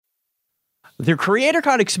The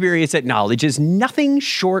CreatorCon experience at Knowledge is nothing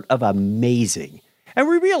short of amazing. And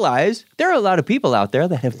we realize there are a lot of people out there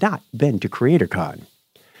that have not been to CreatorCon.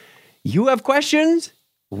 You have questions?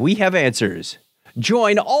 We have answers.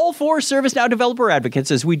 Join all 4 ServiceNow developer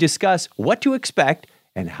advocates as we discuss what to expect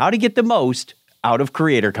and how to get the most out of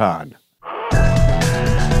CreatorCon.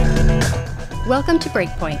 Welcome to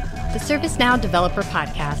Breakpoint, the ServiceNow Developer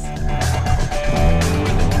Podcast.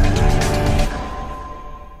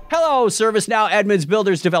 Hello, ServiceNow admins,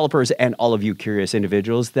 builders, developers, and all of you curious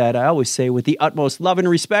individuals that I always say with the utmost love and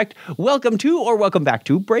respect, welcome to or welcome back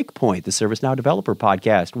to Breakpoint, the ServiceNow Developer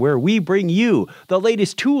Podcast, where we bring you the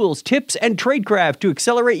latest tools, tips, and tradecraft to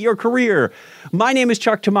accelerate your career. My name is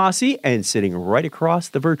Chuck Tomasi, and sitting right across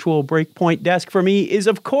the virtual Breakpoint desk for me is,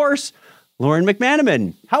 of course, Lauren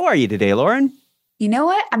McManaman. How are you today, Lauren? You know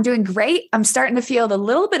what? I'm doing great. I'm starting to feel a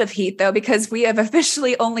little bit of heat, though, because we have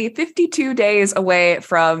officially only 52 days away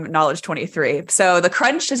from Knowledge 23. So the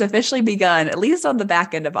crunch has officially begun, at least on the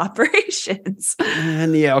back end of operations.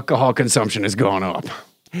 And the alcohol consumption has gone up.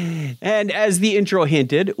 And as the intro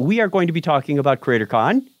hinted, we are going to be talking about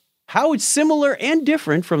CreatorCon, how it's similar and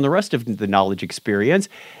different from the rest of the Knowledge experience,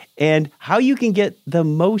 and how you can get the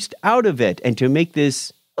most out of it. And to make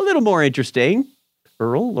this a little more interesting,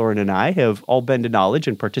 Earl, Lauren, and I have all been to Knowledge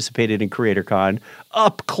and participated in CreatorCon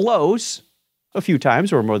up close a few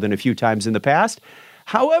times, or more than a few times in the past.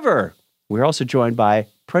 However, we're also joined by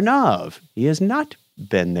Pranav. He has not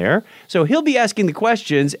been there, so he'll be asking the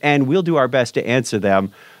questions, and we'll do our best to answer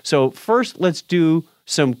them. So first, let's do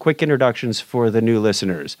some quick introductions for the new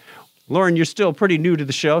listeners. Lauren, you're still pretty new to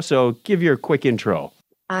the show, so give your quick intro.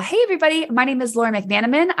 Hey, everybody. My name is Lauren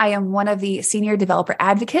McManaman. I am one of the senior developer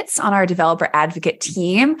advocates on our developer advocate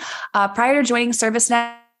team. Prior to joining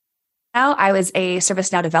ServiceNow, I was a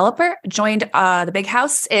ServiceNow developer, joined the big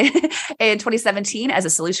house in 2017 as a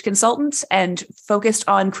solution consultant and focused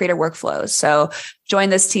on creator workflows. So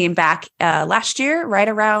joined this team back last year, right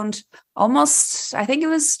around almost, I think it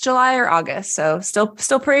was July or August. So still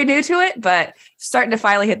pretty new to it, but starting to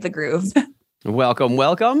finally hit the groove. Welcome,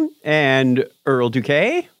 welcome. And Earl Duque.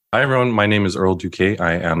 Hi, everyone. My name is Earl Duque.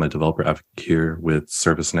 I am a developer advocate here with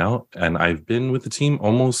ServiceNow, and I've been with the team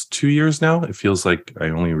almost 2 years now. It feels like I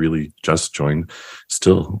only really just joined.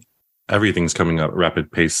 Still, everything's coming up at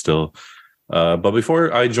rapid pace still. But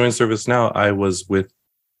before I joined ServiceNow, I was with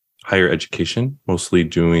higher education, mostly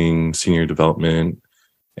doing senior development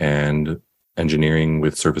and engineering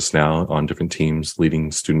with ServiceNow on different teams,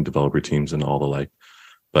 leading student developer teams and all the like.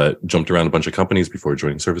 But jumped around a bunch of companies before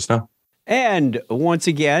joining ServiceNow. And once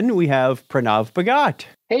again, we have Pranav Bhagat.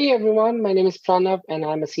 Hey everyone, my name is Pranav and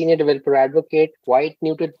I'm a senior developer advocate, quite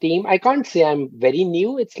new to the team. I can't say I'm very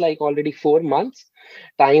new. It's like already 4 months.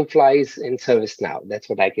 Time flies in ServiceNow. That's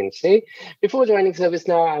what I can say. Before joining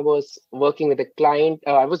ServiceNow, I was working with a client.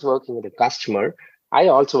 I was working with a customer. I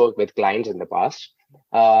also worked with clients in the past.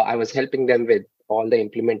 I was helping them with all the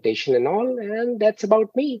implementation and all, and that's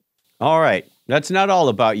about me. All right. That's not all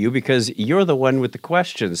about you because you're the one with the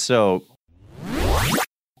questions. So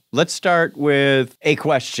let's start with a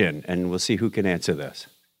question and we'll see who can answer this.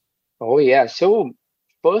 Oh, yeah. So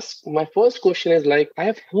my first question is I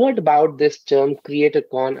have heard about this term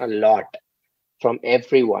CreatorCon a lot from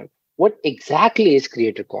everyone. What exactly is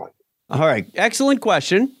CreatorCon? All right. Excellent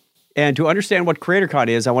question. And to understand what CreatorCon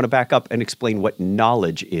is, I want to back up and explain what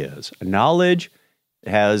Knowledge is. Knowledge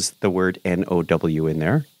has the word N-O-W in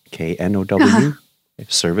there. K-N-O-W,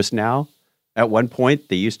 ServiceNow. At one point,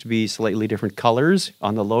 they used to be slightly different colors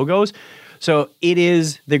on the logos. So it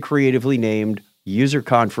is the creatively named user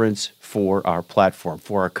conference for our platform,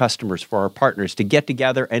 for our customers, for our partners to get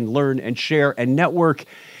together and learn and share and network.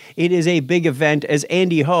 It is a big event, as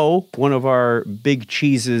Andy Ho, one of our big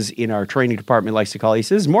cheeses in our training department, likes to call it. He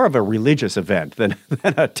says more of a religious event than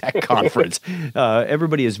a tech conference.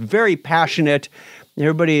 Everybody is very passionate.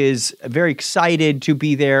 Everybody is very excited to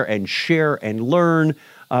be there and share and learn,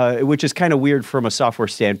 which is kind of weird from a software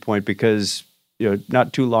standpoint because,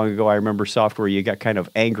 not too long ago, I remember software, you got kind of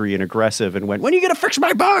angry and aggressive and went, when are you going to fix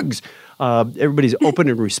my bugs? Everybody's open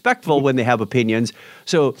and respectful when they have opinions.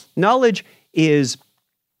 So Knowledge is,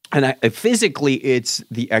 and physically, it's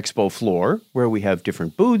the expo floor where we have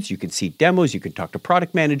different booths. You can see demos. You can talk to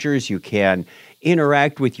product managers. You can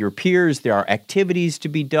interact with your peers. There are activities to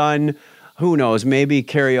be done. Who knows, maybe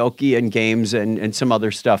karaoke and games and some other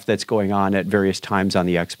stuff that's going on at various times on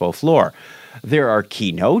the expo floor. There are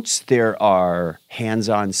keynotes, there are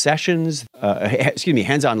hands-on sessions,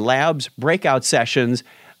 hands-on labs, breakout sessions,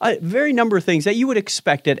 a very number of things that you would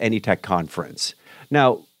expect at any tech conference.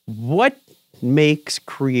 Now, what makes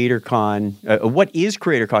CreatorCon, what is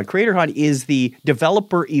CreatorCon? CreatorCon is the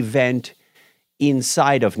developer event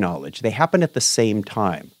inside of knowledge. They happen at the same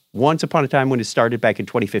time. Once upon a time when it started back in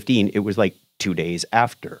 2015, it was like 2 days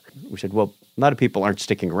after. We said, well, a lot of people aren't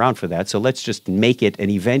sticking around for that, so let's just make it an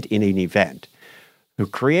event in an event. So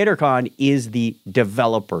CreatorCon is the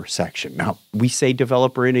developer section. Now, we say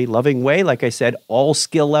developer in a loving way. Like I said, all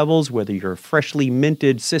skill levels, whether you're a freshly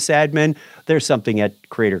minted sysadmin, there's something at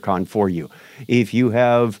CreatorCon for you. If you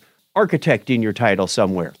have architect in your title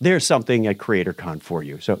somewhere, there's something at CreatorCon for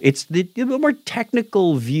you. So it's the more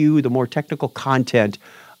technical view, the more technical content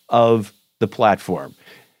of the platform.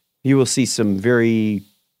 You will see some very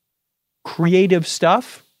creative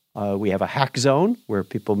stuff. We have a hack zone where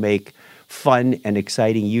people make fun and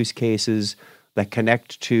exciting use cases that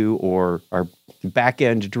connect to or are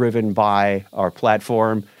back-end driven by our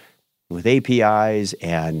platform with APIs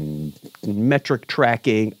and metric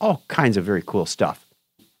tracking, all kinds of very cool stuff.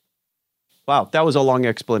 Wow, that was a long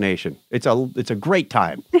explanation. It's a great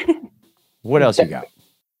time. What else you got?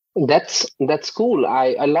 That's cool.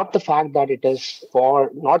 I love the fact that it is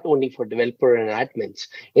for not only for developer and admins,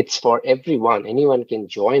 it's for everyone. Anyone can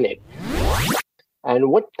join it.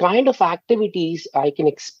 And what kind of activities I can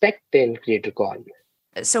expect in CreatorCon?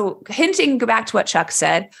 So hinting, go back to what Chuck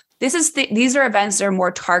said, these are events that are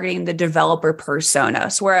more targeting the developer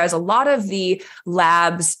persona. So whereas a lot of the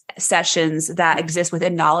labs sessions that exist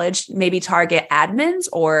within knowledge maybe target admins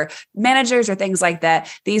or managers or things like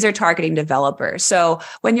that, these are targeting developers. So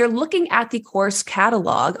when you're looking at the course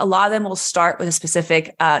catalog, a lot of them will start with a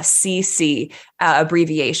specific CC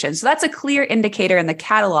abbreviation. So that's a clear indicator in the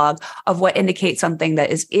catalog of what indicates something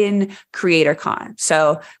that is in CreatorCon.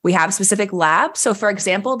 So we have specific labs. So for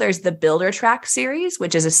example, there's the Builder Track series,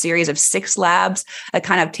 which is a series of 6 labs that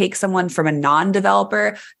kind of take someone from a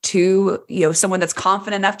non-developer to, someone that's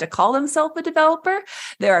confident enough to call themselves a developer.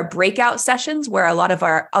 There are breakout sessions where a lot of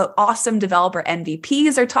our awesome developer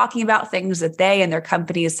MVPs are talking about things that they and their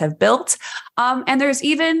companies have built. And there's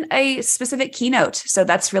even a specific keynote. So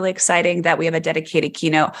that's really exciting that we have a dedicated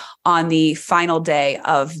keynote on the final day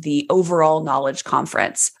of the overall knowledge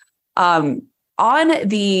conference. On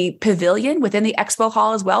the pavilion within the expo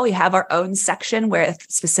hall as well, we have our own section where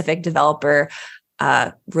specific developer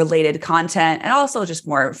related content and also just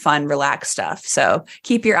more fun, relaxed stuff. So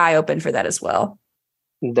keep your eye open for that as well.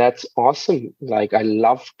 That's awesome. Like, I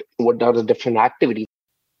loved what are the different activities.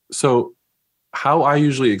 So how I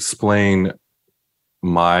usually explain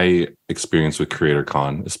my experience with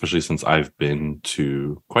CreatorCon, especially since I've been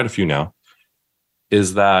to quite a few now,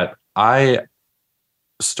 is that I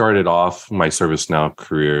started off my ServiceNow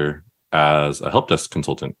career as a help desk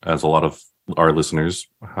consultant, as a lot of our listeners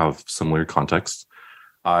have similar contexts.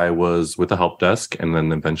 I was with a help desk, and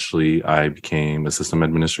then eventually I became a system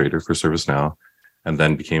administrator for ServiceNow, and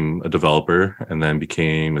then became a developer, and then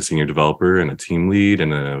became a senior developer and a team lead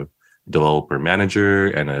and a developer manager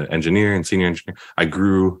and an engineer and senior engineer. I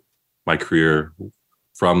grew my career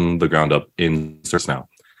from the ground up in ServiceNow.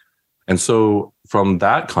 And so from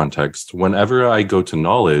that context, whenever I go to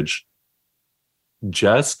knowledge,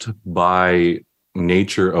 just by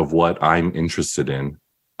nature of what I'm interested in,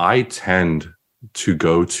 I tend to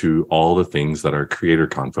go to all the things that are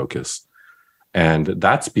CreatorCon focused. And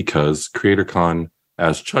that's because CreatorCon,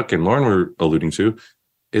 as Chuck and Lauren were alluding to,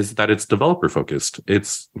 is that it's developer focused.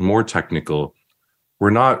 It's more technical. We're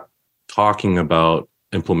not talking about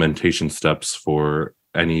implementation steps for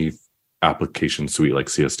any application suite like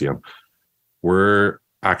CSDM. We're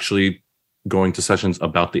actually going to sessions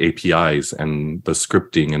about the APIs and the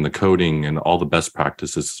scripting and the coding and all the best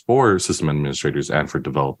practices for system administrators and for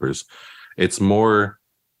developers. It's more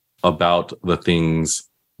about the things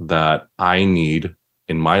that I need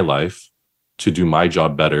in my life to do my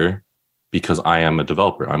job better because I am a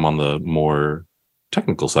developer. I'm on the more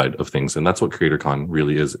technical side of things. And that's what CreatorCon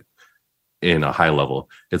really is in a high level.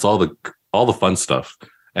 It's all the fun stuff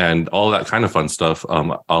and all that kind of fun stuff.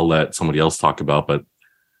 I'll let somebody else talk about, but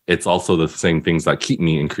it's also the same things that keep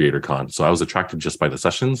me in CreatorCon. So I was attracted just by the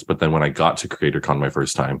sessions, but then when I got to CreatorCon my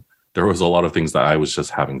first time, there was a lot of things that I was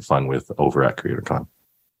just having fun with over at CreatorCon.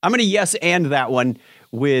 I'm going to yes and that one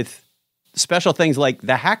with special things like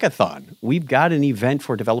the hackathon. We've got an event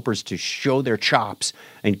for developers to show their chops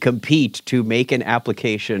and compete to make an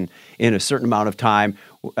application in a certain amount of time.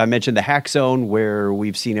 I mentioned the hack zone where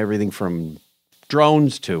we've seen everything from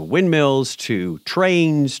drones to windmills to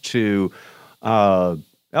trains to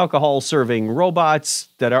alcohol-serving robots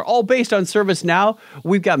that are all based on ServiceNow.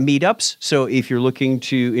 We've got meetups. So if you're looking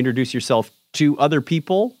to introduce yourself to other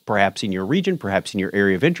people, perhaps in your region, perhaps in your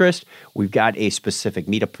area of interest, we've got a specific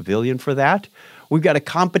meetup pavilion for that. We've got a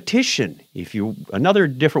competition. Another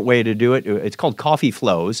different way to do it, it's called Coffee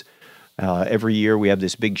Flows. Every year we have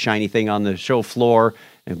this big shiny thing on the show floor,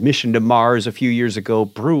 a Mission to Mars a few years ago,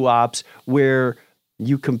 Brew Ops, where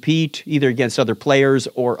you compete either against other players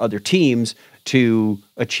or other teams to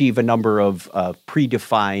achieve a number of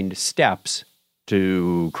predefined steps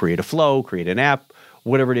to create a flow, create an app,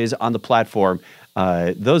 whatever it is on the platform.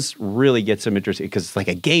 Those really get some interesting because it's like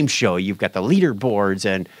a game show. You've got the leaderboards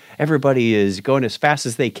and everybody is going as fast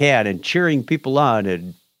as they can and cheering people on,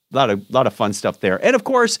 and a lot of fun stuff there. And of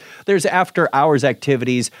course, there's after hours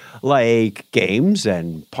activities like games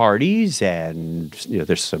and parties, and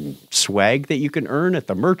there's some swag that you can earn at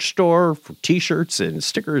the merch store for t-shirts and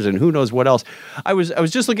stickers and who knows what else. I was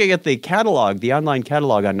just looking at the catalog, the online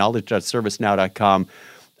catalog on knowledge.servicenow.com.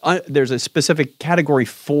 There's a specific category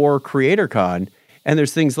for CreatorCon, and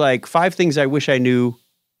there's things like 5 things I wish I knew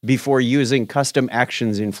before using custom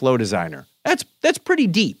actions in Flow Designer. That's pretty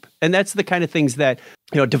deep, and that's the kind of things that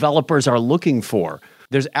developers are looking for.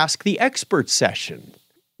 There's Ask the Expert session.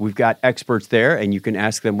 We've got experts there, and you can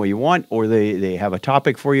ask them what you want, or they have a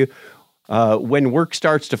topic for you. When work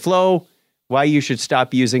starts to flow, why you should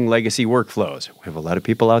stop using legacy workflows. We have a lot of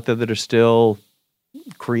people out there that are still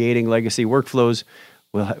creating legacy workflows.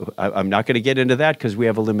 Well, I'm not going to get into that because we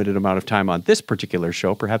have a limited amount of time on this particular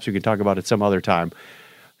show. Perhaps we can talk about it some other time.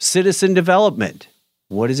 Citizen development.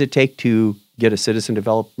 What does it take to get a citizen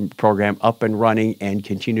development program up and running and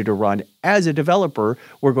continue to run as a developer?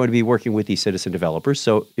 We're going to be working with these citizen developers,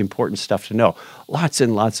 so important stuff to know. Lots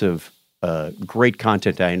and lots of great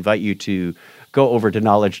content. I invite you to go over to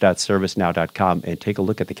knowledge.servicenow.com and take a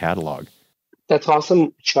look at the catalog. That's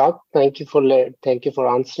awesome, Chuck. Thank you for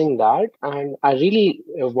answering that. And I really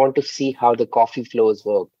want to see how the coffee flows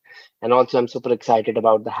work. And also, I'm super excited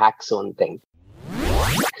about the hack zone thing.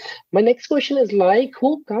 My next question is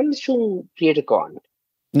who comes to CreatorCon?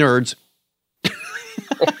 Nerds.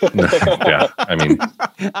 Yeah, I mean,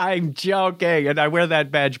 I'm joking, and I wear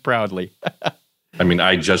that badge proudly. I mean,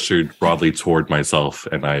 I gestured broadly toward myself,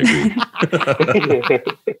 and I agree.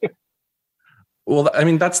 Well, I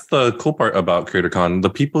mean, that's the cool part about CreatorCon. The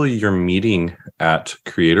people you're meeting at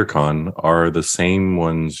CreatorCon are the same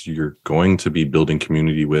ones you're going to be building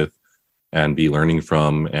community with and be learning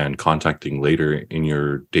from and contacting later in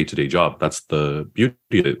your day-to-day job. That's the beauty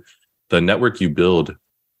of it. The network you build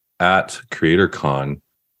at CreatorCon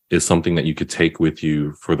is something that you could take with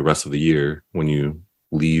you for the rest of the year when you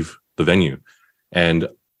leave the venue. And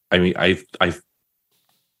I mean, I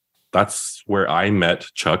that's where I met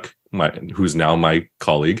Chuck, who's now my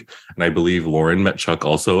colleague. And I believe Lauren met Chuck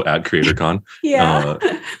also at CreatorCon. Yeah.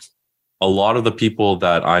 A lot of the people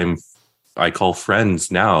that I call friends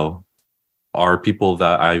now are people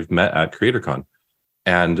that I've met at CreatorCon.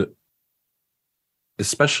 And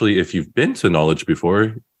especially if you've been to Knowledge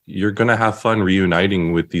before, you're going to have fun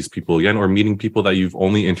reuniting with these people again, or meeting people that you've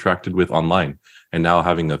only interacted with online, and now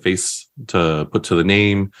having a face to put to the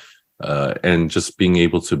name, and just being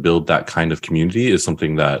able to build that kind of community is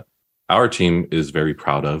something that our team is very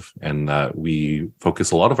proud of, and that we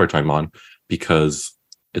focus a lot of our time on, because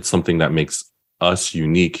it's something that makes us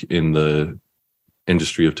unique in the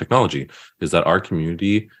industry of technology, is that our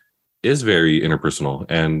community is very interpersonal,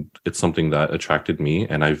 and it's something that attracted me,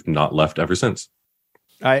 and I've not left ever since.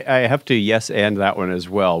 I have to yes and that one as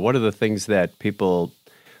well. One of the things that people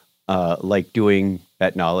like doing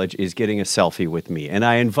at Knowledge is getting a selfie with me. And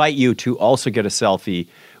I invite you to also get a selfie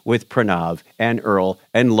with Pranav and Earl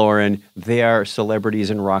and Lauren. They are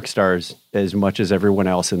celebrities and rock stars as much as everyone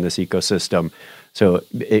else in this ecosystem. So,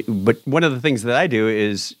 but one of the things that I do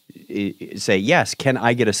is say, yes, can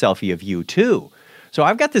I get a selfie of you too? So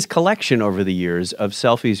I've got this collection over the years of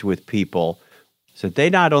selfies with people. So they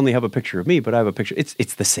not only have a picture of me, but I have a picture. It's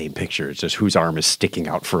the same picture. It's just whose arm is sticking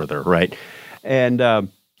out further, right? And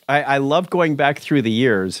I love going back through the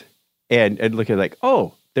years and looking like,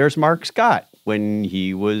 oh, there's Mark Scott when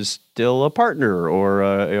he was still a partner or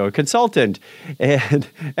a consultant, and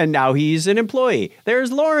now he's an employee.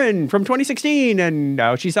 There's Lauren from 2016, and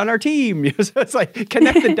now she's on our team. So it's like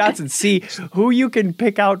connect the dots and see who you can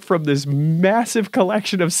pick out from this massive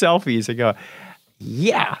collection of selfies and go,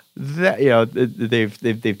 yeah,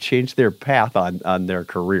 they've changed their path on their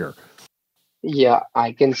career. Yeah,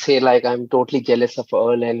 I can say I'm totally jealous of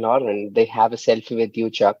Earl and Lauren. They have a selfie with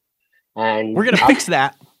you, Chuck. And we're going to fix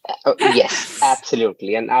that. Yes,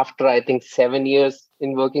 absolutely. And after, I think, 7 years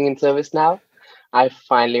in working in ServiceNow, I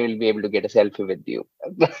finally will be able to get a selfie with you.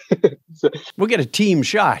 We'll get a team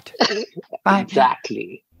shot.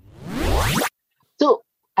 Exactly. So,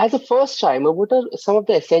 as a first timer, what are some of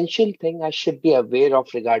the essential things I should be aware of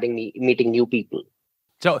regarding meeting new people?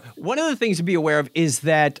 So one of the things to be aware of is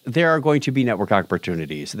that there are going to be network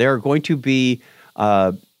opportunities. There are going to be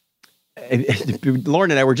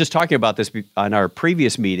Lauren and I were just talking about this on our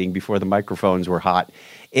previous meeting before the microphones were hot,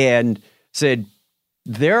 and said,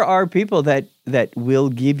 there are people that will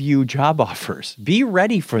give you job offers. Be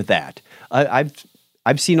ready for that.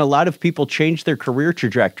 I've seen a lot of people change their career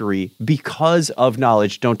trajectory because of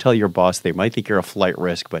knowledge. Don't tell your boss. They might think you're a flight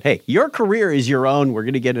risk, but hey, your career is your own. We're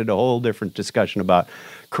going to get into a whole different discussion about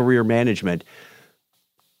career management.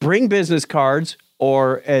 Bring business cards,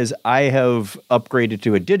 or as I have upgraded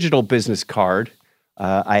to a digital business card,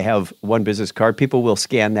 I have one business card. People will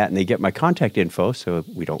scan that and they get my contact info so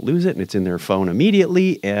we don't lose it, and it's in their phone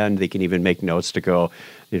immediately, and they can even make notes to go,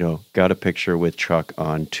 got a picture with Chuck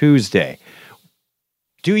on Tuesday.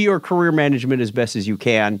 Do your career management as best as you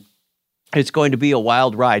can. It's going to be a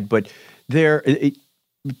wild ride, but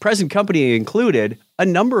present company included, a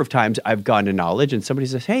number of times I've gone to Knowledge and somebody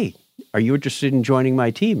says, hey, are you interested in joining my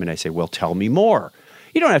team? And I say, well, tell me more.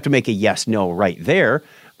 You don't have to make a yes, no right there,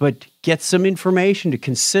 but get some information to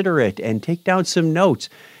consider it and take down some notes.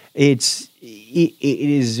 It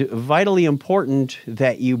is vitally important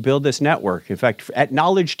that you build this network. In fact, at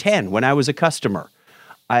Knowledge 10, when I was a customer,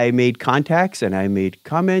 I made contacts and I made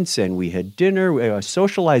comments and we had dinner,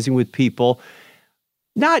 socializing with people,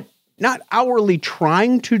 not hourly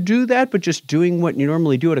trying to do that, but just doing what you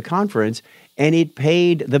normally do at a conference. And it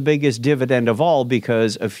paid the biggest dividend of all,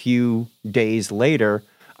 because a few days later,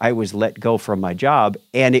 I was let go from my job.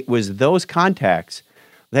 And it was those contacts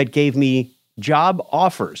that gave me job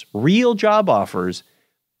offers, real job offers,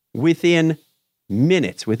 within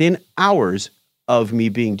minutes, within hours of me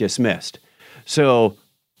being dismissed. So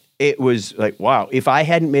it was like, wow, if I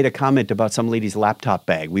hadn't made a comment about some lady's laptop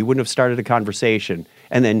bag, we wouldn't have started a conversation.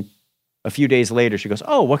 And then a few days later, she goes,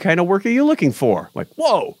 oh, what kind of work are you looking for? I'm like,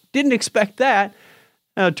 whoa, didn't expect that.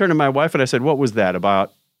 I turned to my wife and I said, what was that?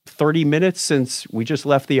 About 30 minutes since we just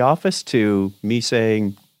left the office to me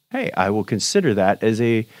saying, hey, I will consider that as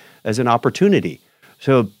an opportunity.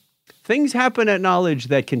 So things happen at Knowledge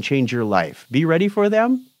that can change your life. Be ready for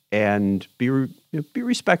them and be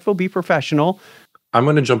respectful, be professional. I'm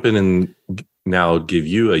going to jump in and now give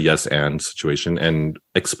you a yes and situation and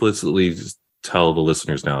explicitly tell the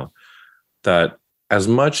listeners now that as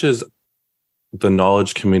much as the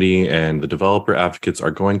Knowledge Committee and the developer advocates are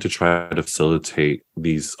going to try to facilitate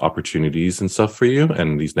these opportunities and stuff for you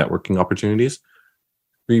and these networking opportunities,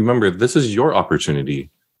 remember, this is your opportunity.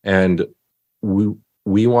 And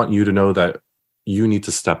we want you to know that you need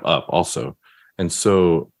to step up also. And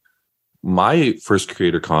so my first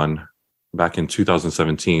CreatorCon back in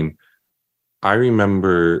 2017, I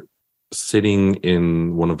remember sitting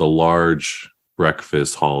in one of the large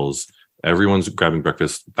breakfast halls. Everyone's grabbing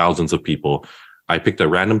breakfast, thousands of people. I picked a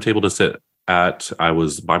random table to sit at. I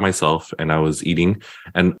was by myself and I was eating.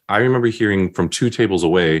 And I remember hearing from 2 tables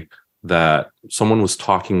away that someone was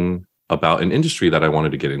talking about an industry that I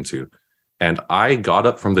wanted to get into. And I got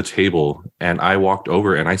up from the table and I walked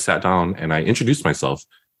over and I sat down and I introduced myself.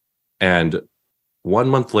 And 1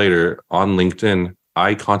 month later on LinkedIn,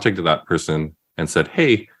 I contacted that person and said,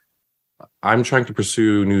 hey, I'm trying to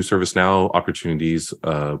pursue new ServiceNow opportunities,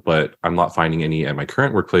 but I'm not finding any at my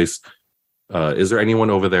current workplace. Is there anyone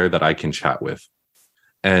over there that I can chat with?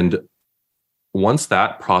 And once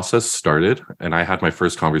that process started and I had my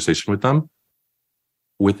first conversation with them,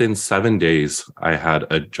 within 7 days, I had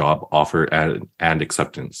a job offer and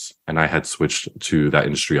acceptance, and I had switched to that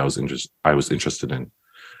industry I was interested in.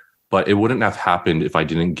 But it wouldn't have happened if I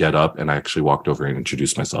didn't get up and I actually walked over and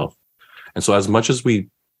introduced myself. And so as much as we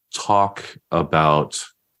talk about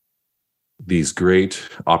these great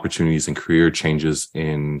opportunities and career changes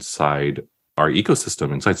inside our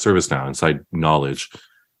ecosystem, inside ServiceNow, inside Knowledge,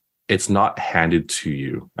 it's not handed to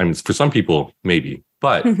you. I mean, for some people, maybe,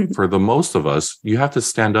 but for the most of us, you have to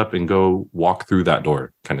stand up and go walk through that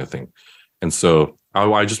door kind of thing. And so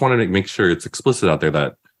I just wanted to make sure it's explicit out there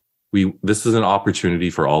that this is an opportunity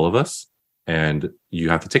for all of us, and you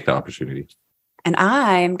have to take that opportunity. And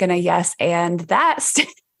I'm going to yes and that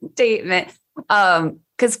statement.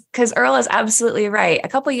 Because Earl is absolutely right. A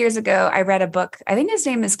couple of years ago, I read a book. I think his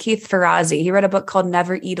name is Keith Ferrazzi. He wrote a book called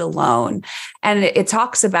Never Eat Alone. And it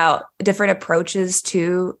talks about different approaches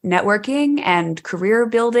to networking and career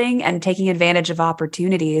building and taking advantage of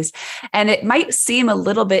opportunities. And it might seem a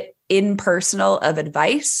little bit impersonal of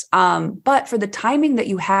advice, but for the timing that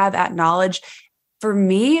you have at Knowledge, for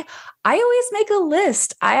me, I always make a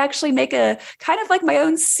list. I actually make a kind of like my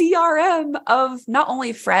own CRM of not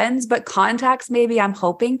only friends, but contacts maybe I'm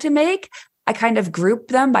hoping to make. I kind of group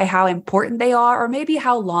them by how important they are, or maybe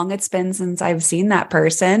how long it's been since I've seen that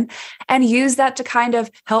person, and use that to kind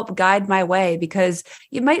of help guide my way, because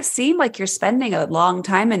you might seem like you're spending a long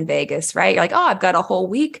time in Vegas, right? You're like, oh, I've got a whole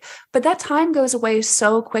week, but that time goes away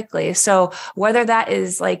so quickly. So whether that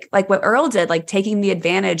is like what Earl did, like taking the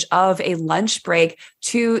advantage of a lunch break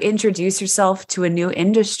to introduce yourself to a new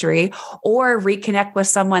industry, or reconnect with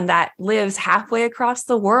someone that lives halfway across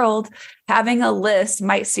the world, having a list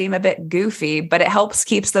might seem a bit goofy, but it helps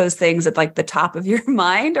keeps those things at like the top of your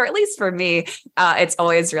mind, or at least for me, it's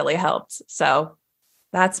always really helped. So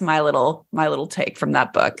that's my little take from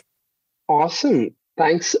that book. Awesome.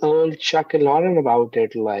 Thanks, Earl, Chuck, and Lauren about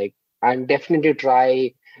it. Like, I'm definitely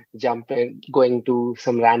try going to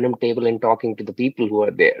some random table and talking to the people who are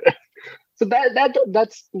there. So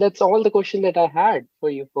that's all the question that I had for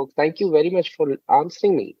you folks. Thank you very much for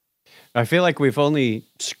answering me. I feel like we've only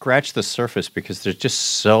scratched the surface because there's just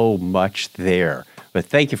so much there. But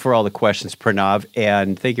thank you for all the questions, Pranav,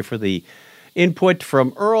 and thank you for the input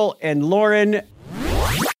from Earl and Lauren.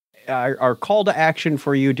 Our call to action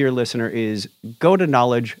for you, dear listener, is go to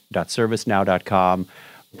knowledge.servicenow.com,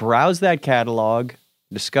 browse that catalog,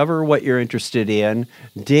 discover what you're interested in,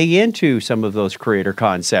 dig into some of those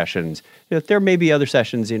CreatorCon sessions. If there may be other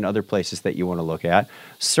sessions in other places that you want to look at,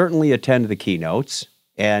 certainly attend the keynotes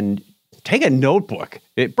and take a notebook.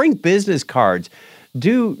 Bring business cards.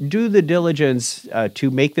 Do the diligence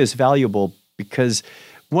to make this valuable, because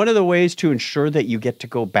one of the ways to ensure that you get to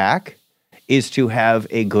go back is to have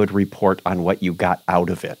a good report on what you got out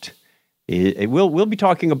of it. We'll be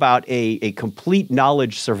talking about a complete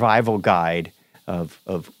knowledge survival guide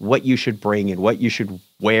of what you should bring and what you should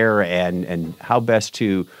wear and how best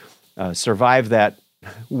to survive that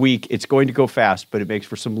week. It's going to go fast, but it makes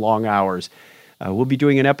for some long hours. We'll be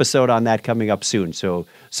doing an episode on that coming up soon. So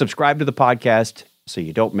subscribe to the podcast so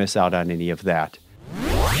you don't miss out on any of that.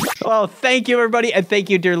 Well, thank you, everybody. And thank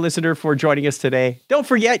you, dear listener, for joining us today. Don't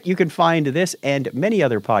forget, you can find this and many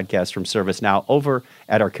other podcasts from ServiceNow over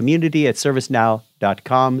at our community at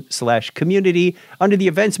servicenow.com/community under the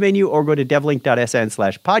events menu, or go to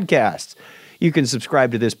devlink.sn/podcasts. You can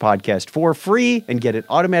subscribe to this podcast for free and get it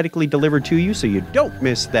automatically delivered to you so you don't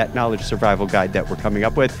miss that knowledge survival guide that we're coming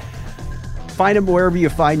up with. Find them wherever you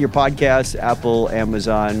find your podcasts, Apple,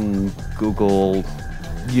 Amazon, Google,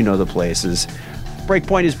 you know the places.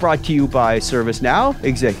 Breakpoint is brought to you by ServiceNow.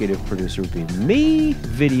 Executive producer would be me.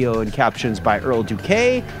 Video and captions by Earl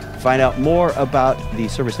Duque. Find out more about the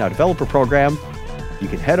ServiceNow Developer Program. You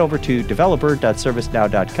can head over to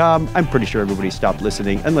developer.servicenow.com. I'm pretty sure everybody stopped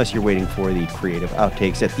listening unless you're waiting for the creative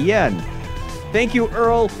outtakes at the end. Thank you,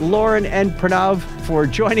 Earl, Lauren, and Pranav for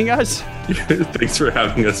joining us. Thanks for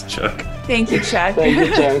having us, Chuck. Thank you, Chuck. Thank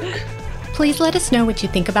you, Chuck. Please let us know what you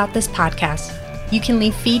think about this podcast. You can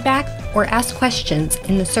leave feedback or ask questions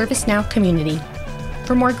in the ServiceNow community.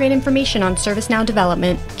 For more great information on ServiceNow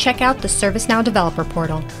development, check out the ServiceNow Developer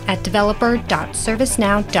Portal at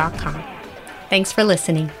developer.servicenow.com. Thanks for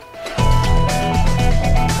listening.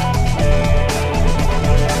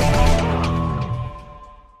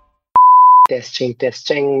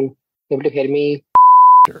 Testing. Able to hear me?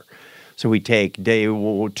 So we take day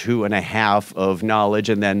 2.5 of knowledge,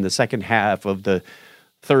 and then the second half of the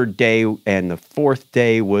third day and the fourth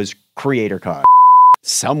day was CreatorCon.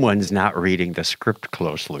 Someone's not reading the script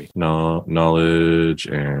closely. No, knowledge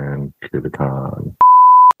and CreatorCon.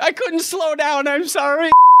 I couldn't slow down. I'm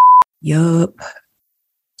sorry. Yup.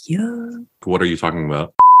 What are you talking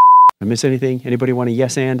about? I miss anything? Anybody want to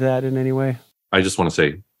yes and that in any way? I just want to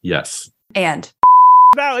say yes. And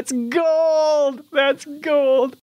Now it's gold. That's gold.